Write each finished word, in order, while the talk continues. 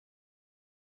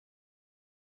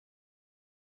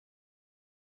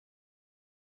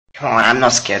Come on, I'm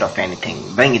not scared of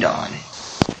anything. Bring it on.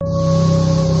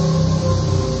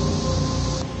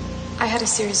 I had a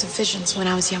series of visions when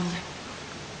I was younger.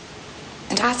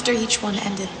 And after each one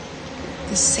ended,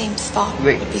 the same thought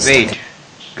would be stuck. Wait,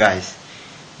 guys.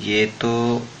 ये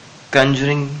तो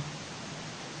conjuring.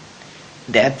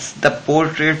 That's the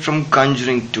portrait from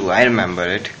Conjuring 2. I remember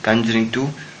it. Conjuring 2.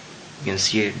 You can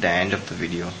see it at the end of the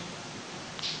video.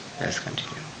 Let's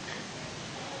continue.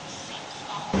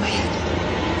 My head.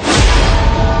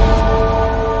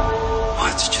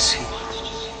 What did you see?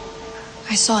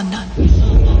 I saw a nun.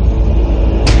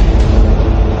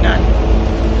 None.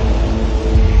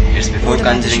 It's before One of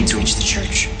my Conjuring visions 2. reached the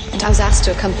church, and I was asked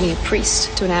to accompany a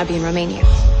priest to an abbey in Romania.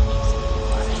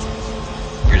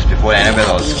 It's before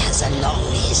Annabelle Abbey also. has a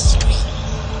long history.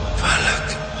 Valak.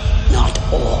 Not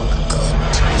all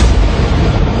good.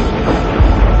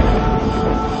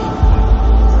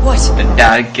 What? The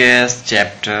darkest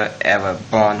chapter ever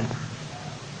born.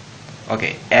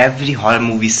 Okay, every horror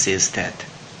movie says that.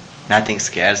 Nothing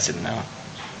scares him now.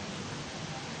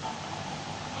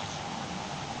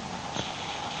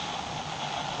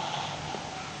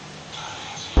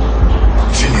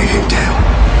 Finny came down.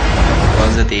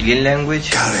 Was it alien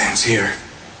language? Callahan's here.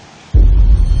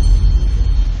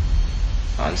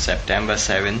 On September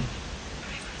 7.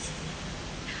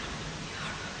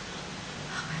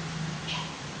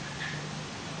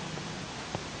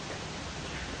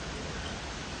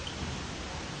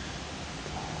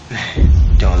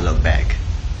 Don't look back.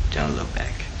 Don't look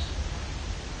back.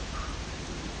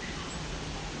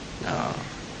 No.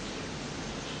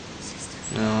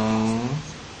 No.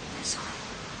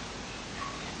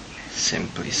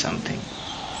 Simply something.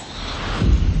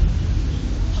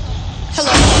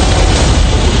 Hello.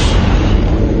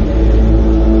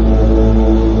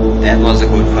 That was a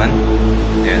good one.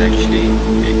 That actually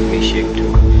made me shake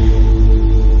too.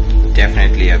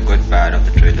 Definitely a good part of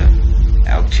the trailer. I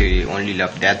actually only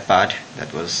loved that part.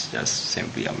 That was just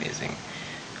simply amazing.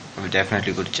 I will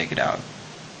definitely go to check it out.